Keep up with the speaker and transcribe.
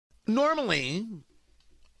Normally,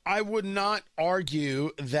 I would not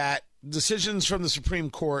argue that decisions from the Supreme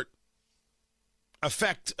Court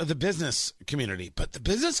affect the business community, but the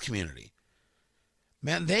business community,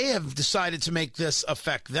 man, they have decided to make this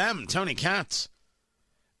affect them. Tony Katz,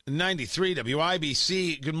 93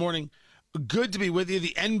 WIBC, good morning. Good to be with you.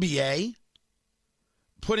 The NBA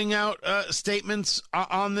putting out statements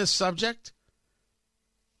on this subject.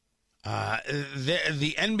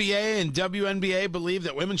 The NBA and WNBA believe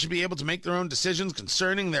that women should be able to make their own decisions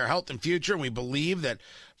concerning their health and future, and we believe that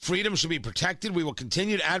freedom should be protected. We will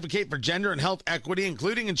continue to advocate for gender and health equity,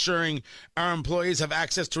 including ensuring our employees have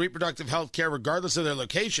access to reproductive health care regardless of their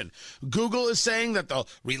location. Google is saying that they'll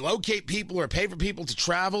relocate people or pay for people to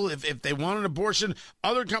travel if they want an abortion.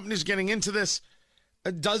 Other companies are getting into this.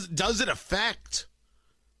 Does it affect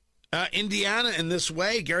Indiana in this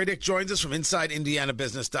way? Gary Dick joins us from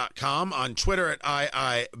InsideIndianaBusiness.com, on Twitter at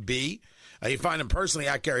IIB. You find him personally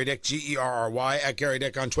at Gary Dick, Gerry, at Gary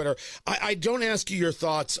Dick on Twitter. I don't ask you your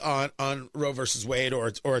thoughts on Roe versus Wade or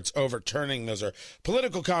its overturning. Those are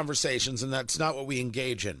political conversations, and that's not what we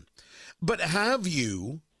engage in. But have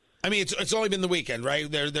you? I mean, it's only been the weekend, right?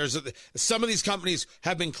 Some of these companies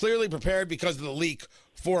have been clearly prepared because of the leak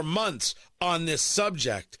for months on this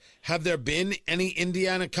subject. Have there been any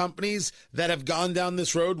Indiana companies that have gone down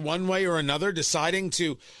this road one way or another, deciding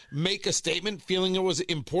to make a statement, feeling it was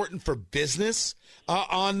important for business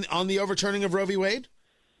on the overturning of Roe v. Wade?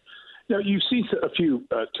 Now, you've seen a few,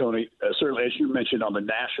 Tony, certainly, as you mentioned, on the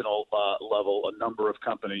national level, a number of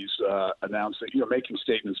companies announcing, making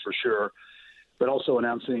statements for sure, but also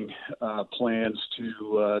announcing plans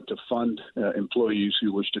to fund employees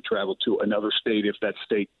who wish to travel to another state if that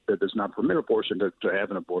state that does not permit abortion to have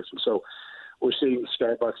an abortion. So we're seeing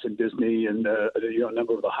Starbucks and Disney and a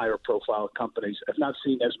number of the higher profile companies. I've not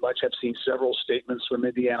seen as much. I've seen several statements from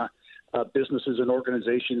Indiana businesses and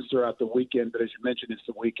organizations throughout the weekend. But as you mentioned, it's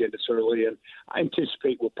the weekend, it's early, and I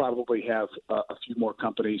anticipate we'll probably have a few more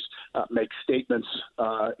companies make statements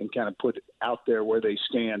and kind of put out there where they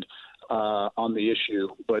stand on the issue,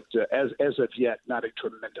 but as of yet, not a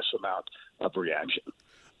tremendous amount of reaction.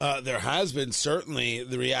 There has been certainly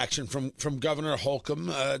the reaction from Governor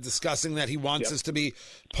Holcomb discussing that he wants us to be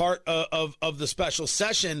part of the special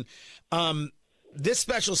session. This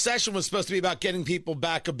special session was supposed to be about getting people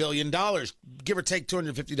back $1 billion, give or take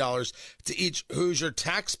 $250 to each Hoosier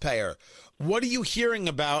taxpayer. What are you hearing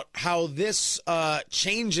about how this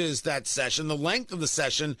changes that session, the length of the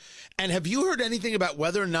session? And have you heard anything about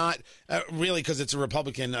whether or not, really, because it's a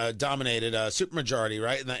Republican-dominated supermajority,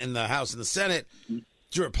 right, in the House and the Senate,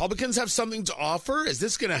 do Republicans have something to offer? Is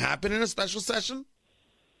this going to happen in a special session?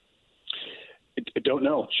 I don't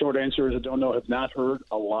know. Short answer is I don't know. Have not heard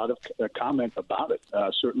a lot of comment about it,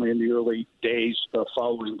 certainly in the early days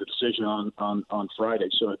following the decision on Friday.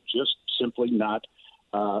 So just simply not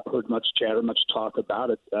heard much chatter, much talk about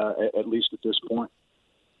it, at least at this point.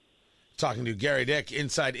 Talking to Gary Dick,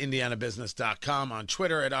 InsideIndianaBusiness.com, on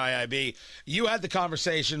Twitter at IIB. You had the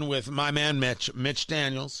conversation with my man Mitch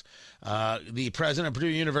Daniels, the president of Purdue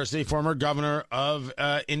University, former governor of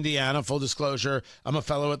Indiana. Full disclosure, I'm a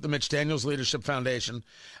fellow at the Mitch Daniels Leadership Foundation.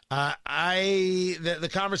 The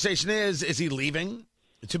conversation is he leaving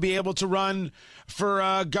to be able to run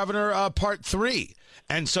for governor part 3?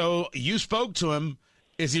 And so you spoke to him.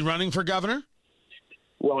 Is he running for governor?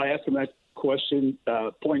 Well, I asked him that question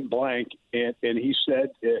point blank, and he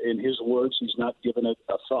said, in his words, he's not given it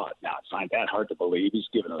a thought. Now, I find that hard to believe. He's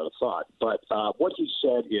given it a thought. But what he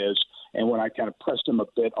said is, and when I kind of pressed him a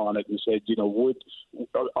bit on it and said,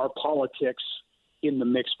 are politics in the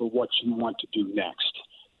mix for what you want to do next?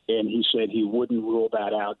 And he said he wouldn't rule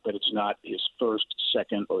that out, but it's not his first,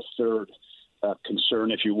 second, or third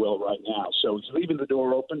concern, if you will, right now. So he's leaving the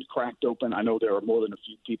door open, cracked open. I know there are more than a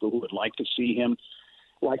few people who would like to see him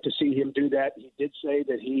do that. He did say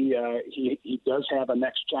that he does have a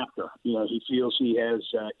next chapter. He feels he has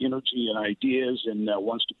energy and ideas and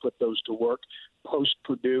wants to put those to work post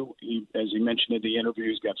Purdue. As he mentioned in the interview,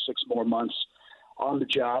 he's got 6 more months on the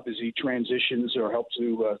job as he transitions or helps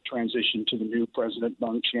to transition to the new president,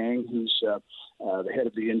 Mung Chiang, who's the head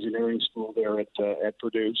of the engineering school there at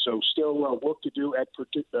Purdue. So still work to do at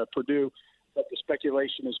Purdue, but the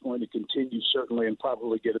speculation is going to continue certainly and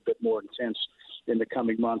probably get a bit more intense in the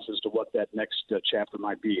coming months as to what that next chapter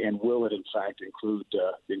might be, and will it in fact include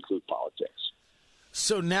politics.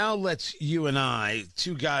 So now let's you and I,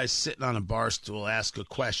 two guys sitting on a bar stool, ask a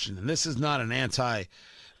question. And this is not an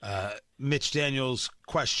Mitch Daniels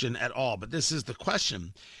question at all, but this is the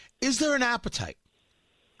question. Is there an appetite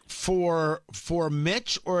for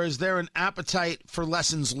Mitch, or is there an appetite for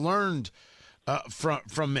lessons learned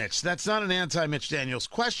from Mitch. That's not an anti-Mitch Daniels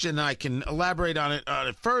question. I can elaborate on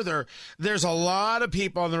it further. There's a lot of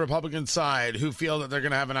people on the Republican side who feel that they're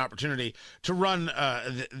going to have an opportunity to run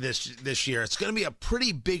this year. It's going to be a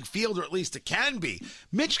pretty big field, or at least it can be.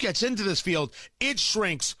 Mitch gets into this field, it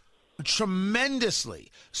shrinks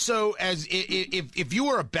tremendously. So, as if you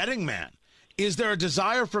were a betting man, is there a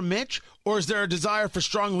desire for Mitch, or is there a desire for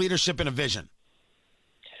strong leadership and a vision?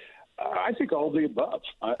 I think all of the above,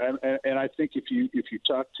 and I think if you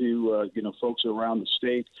talk to folks around the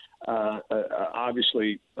state,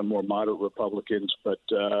 obviously more moderate Republicans, but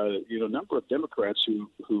a number of Democrats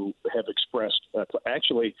who have expressed.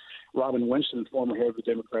 Actually, Robin Winston, former head of the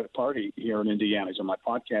Democratic Party here in Indiana, is on my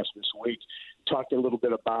podcast this week. Talked a little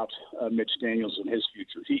bit about Mitch Daniels and his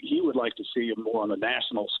future. He would like to see him more on a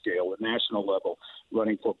national scale, a national level,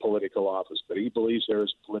 running for political office. But he believes there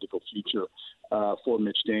is a political future for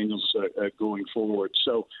Mitch Daniels going forward.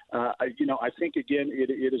 So, I think again,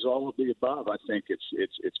 it is all of the above. I think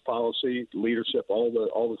it's policy, leadership, all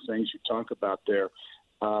the things you talk about there.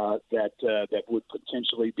 That would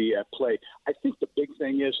potentially be at play. I think the big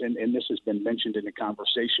thing is, and this has been mentioned in the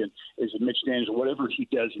conversation, is that Mitch Daniels, whatever he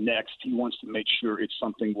does next, he wants to make sure it's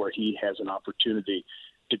something where he has an opportunity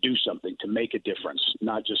to do something, to make a difference,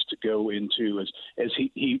 not just to go into, as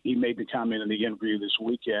he made the comment in the interview this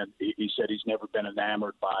weekend, he said he's never been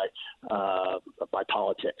enamored by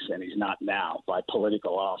politics, and he's not now, by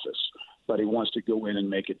political office. But he wants to go in and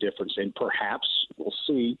make a difference, and perhaps, we'll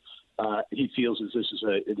see, he feels as this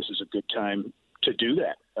is a good time to do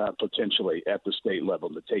that potentially at the state level,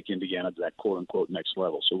 to take Indiana to that quote unquote next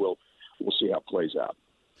level. So we'll see how it plays out.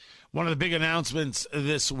 One of the big announcements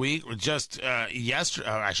this week, just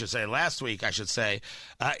last week,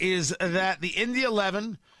 is that the Indy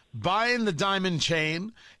 11 buying the Diamond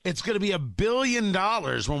Chain. It's going to be $1 billion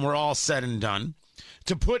when we're all said and done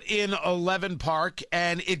to put in 11 Park,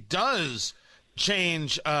 and it does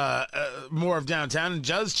change more of downtown, and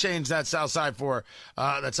does change that south side for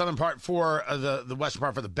that southern part for the western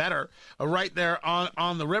part for the better, right there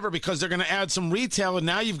on the river, because they're going to add some retail, and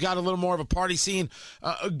now you've got a little more of a party scene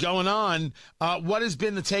going on. What has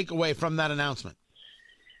been the takeaway from that announcement?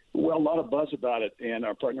 Well, a lot of buzz about it, and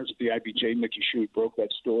our partners at the IBJ, Mickey Shute, broke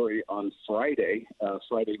that story on Friday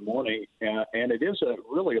morning, and it is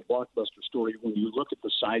really a blockbuster story when you look at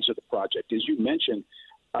the size of the project. As you mentioned,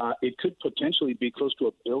 it could potentially be close to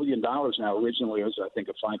 $1 billion now. Originally, it was, I think,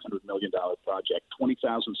 a $500 million project,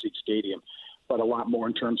 20,000-seat stadium, but a lot more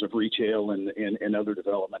in terms of retail and other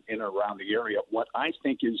development in and around the area. What I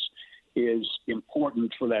think is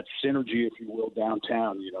important for that synergy, if you will,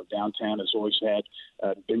 downtown. Downtown has always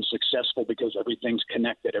been successful because everything's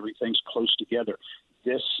connected, everything's close together.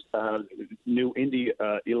 This new Indy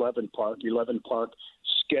 11 Park,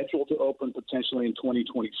 scheduled to open potentially in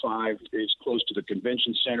 2025, is close to the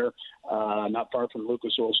convention center, not far from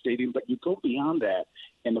Lucas Oil Stadium. But you go beyond that,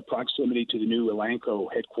 and the proximity to the new Elanco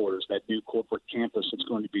headquarters, that new corporate campus that's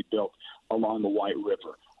going to be built along the White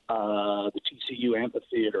River. The TCU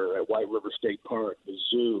Amphitheater at White River State Park, the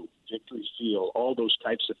zoo, Victory Field, all those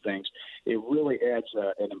types of things. It really adds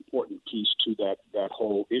an important piece to that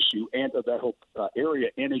whole issue and of that whole area.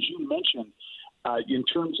 And as you mentioned, in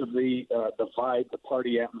terms of the vibe, the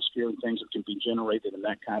party atmosphere, and things that can be generated in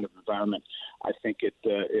that kind of environment, I think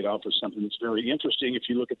it offers something that's very interesting. If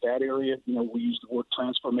you look at that area, we use the word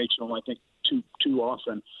transformational, I think, too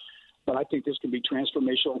often. But I think this can be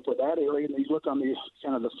transformational for that area. And you look on the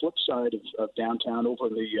kind of the flip side of downtown, over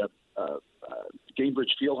in the Gainbridge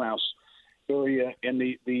Fieldhouse area, and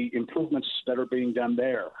the improvements that are being done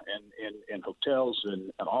there, and hotels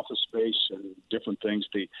and office space and different things.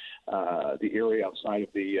 The area outside of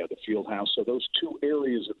the Fieldhouse. So those two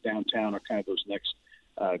areas of downtown are kind of those next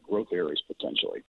growth areas potentially.